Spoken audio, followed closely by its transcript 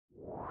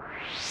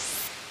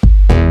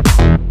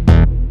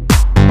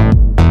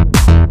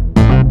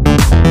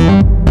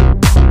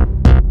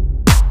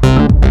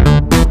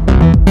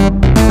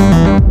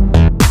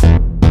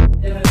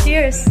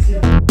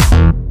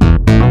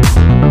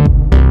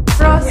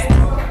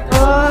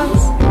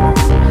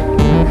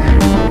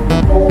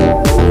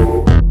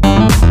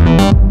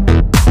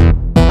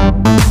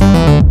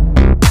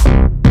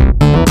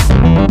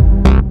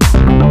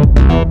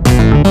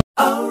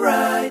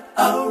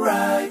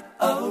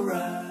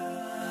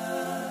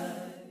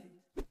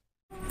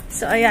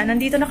So, ayan.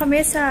 Nandito na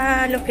kami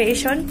sa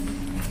location.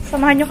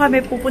 Samahan nyo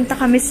kami. Pupunta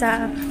kami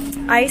sa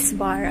ice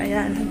bar.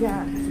 Ayan.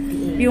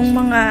 Yung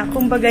mga,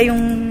 kumbaga yung,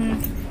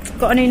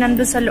 kung ano yung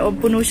nandun sa loob,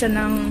 puno siya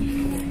ng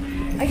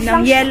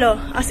yellow.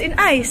 As in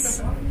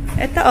ice.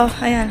 Ito, oh.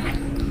 Ayan.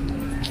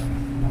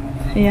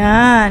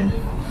 Ayan.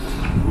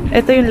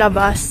 Ito yung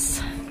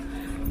labas.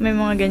 May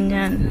mga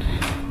ganyan.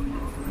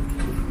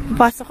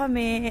 Pasok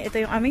kami. Ito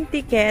yung aming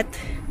ticket.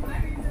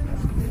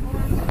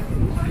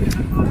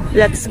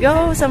 Let's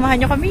go.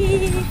 Samahan nyo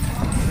kami.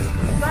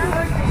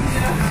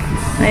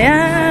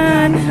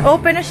 Ayan.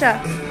 Open na siya.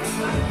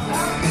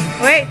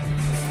 Wait.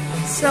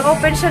 So,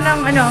 open siya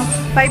ng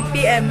 5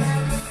 PM.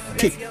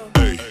 Let's go.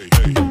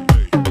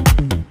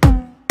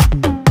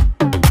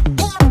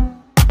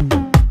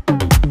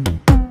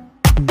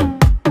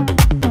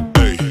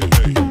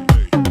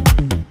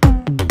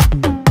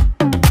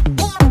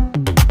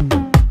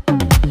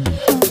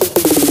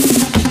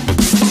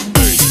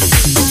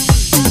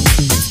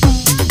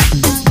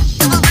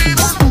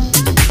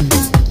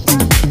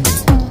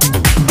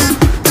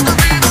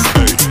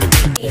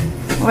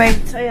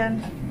 Wait,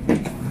 ayan.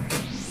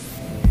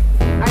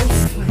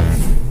 Ice bar.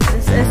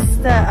 This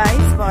is the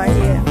ice bar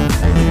here.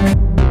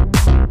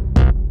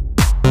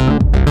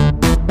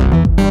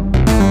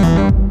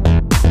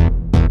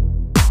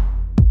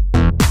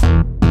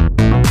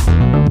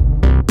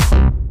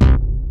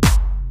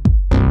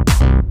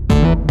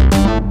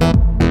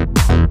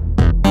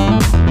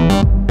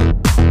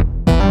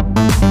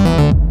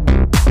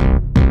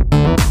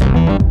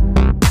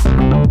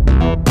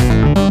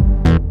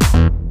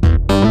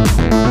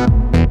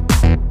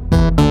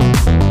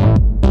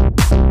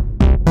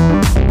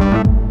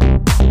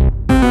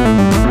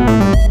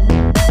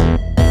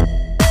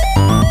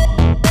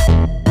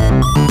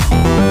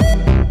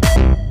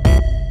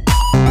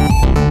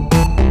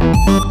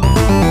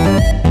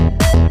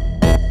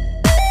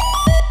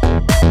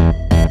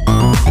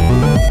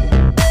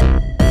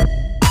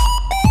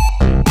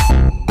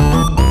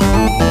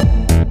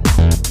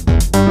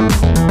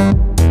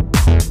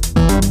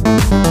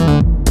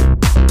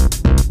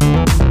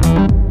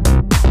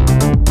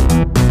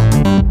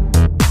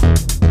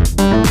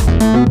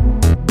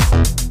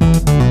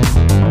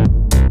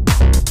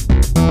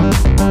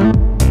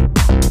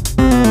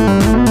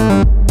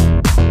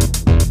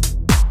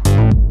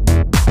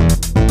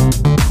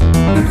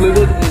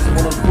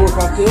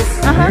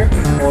 Here,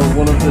 or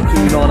one of the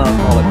 2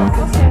 non-alcoholic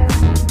cocktails.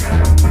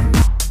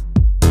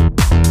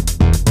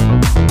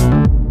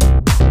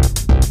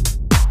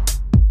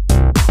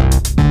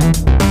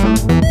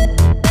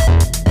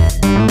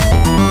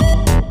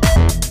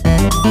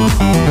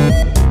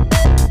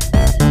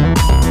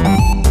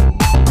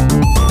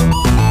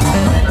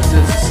 This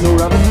is Snow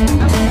Rabbit.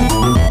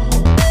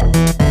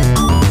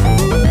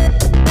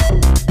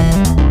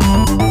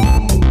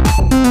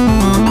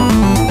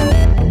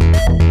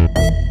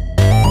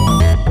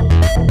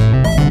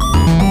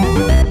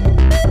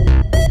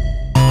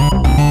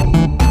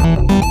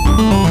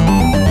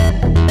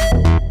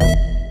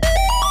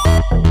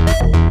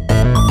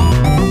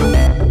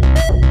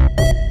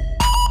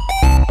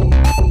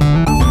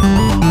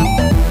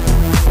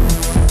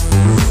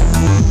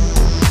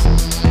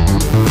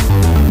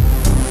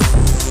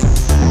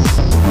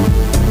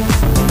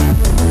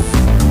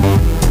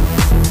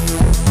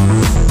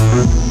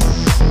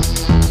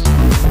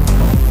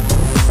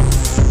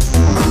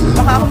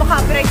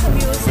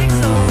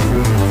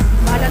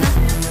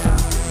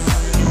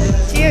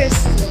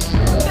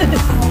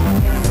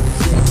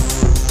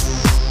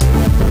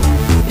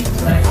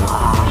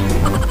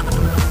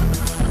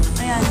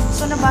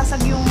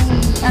 Nabasag yung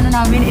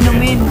namin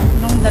inumin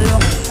nung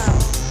dalawang tao.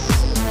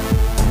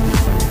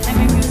 Ay,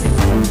 may music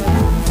pa rin ba?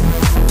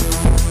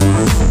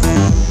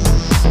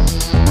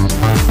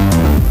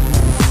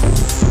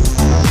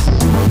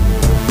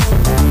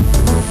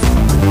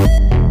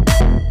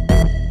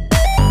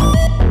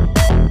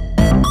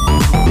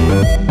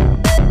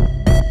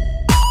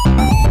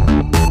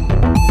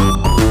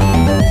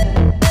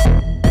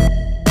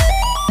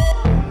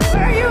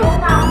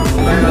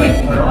 Where are you?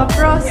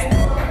 Frost.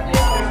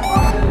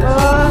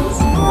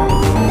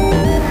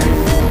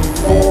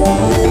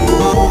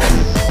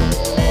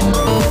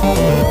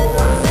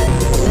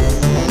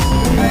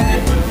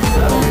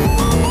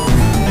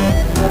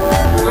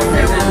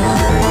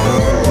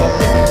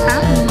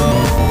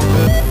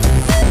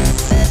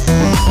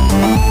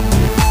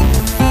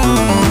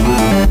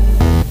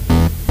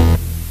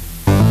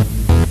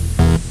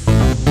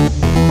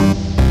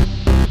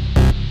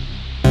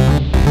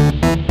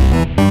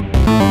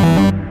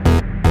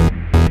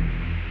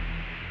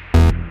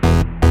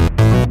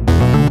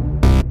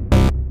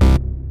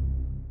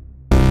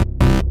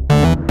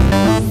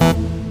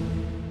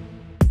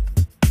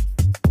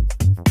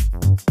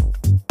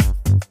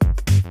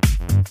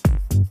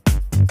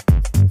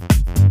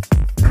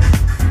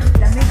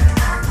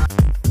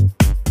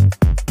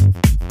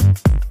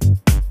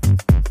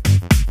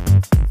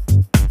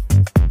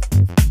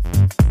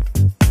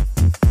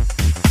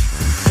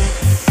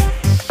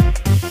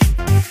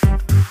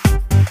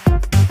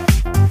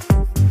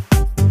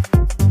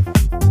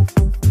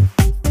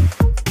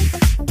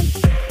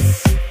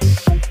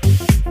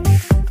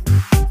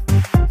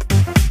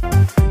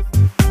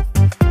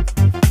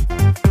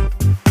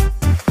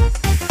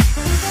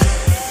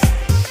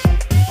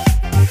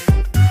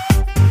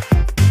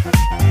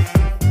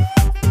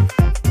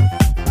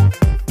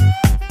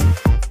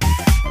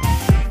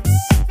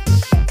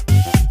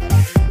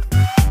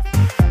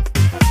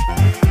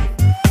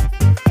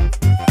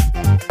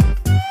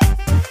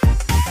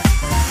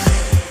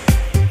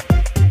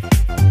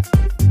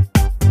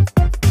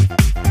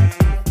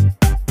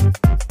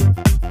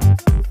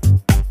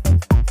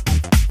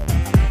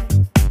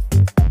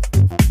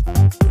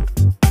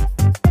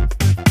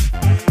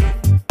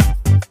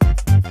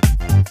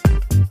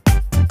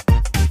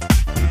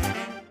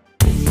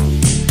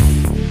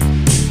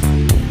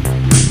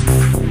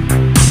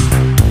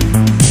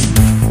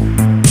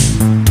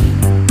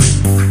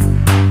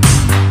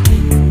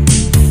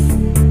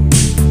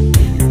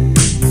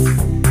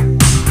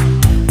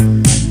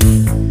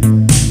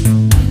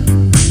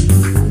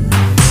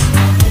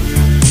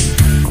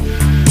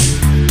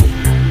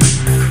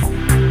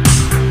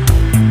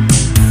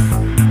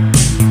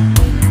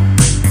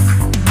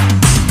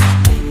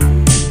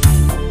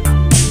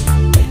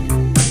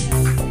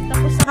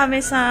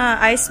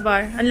 sa ice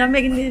bar. Ang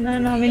lamig, hindi na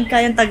namin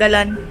kayang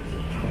tagalan.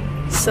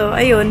 So,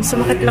 ayun.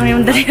 Sumakit lang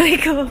yung daliri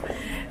ko.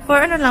 For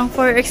ano lang,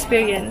 for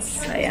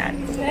experience. Ayan.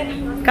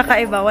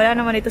 Kakaiba. Wala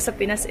naman ito sa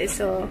Pinas eh.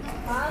 So,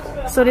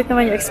 sulit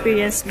naman yung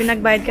experience.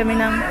 Binagbayad kami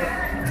ng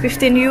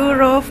 15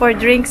 euro for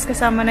drinks.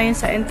 Kasama na yun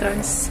sa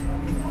entrance.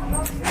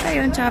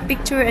 Ayun, tsaka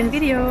picture and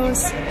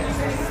videos.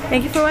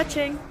 Thank you for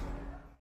watching.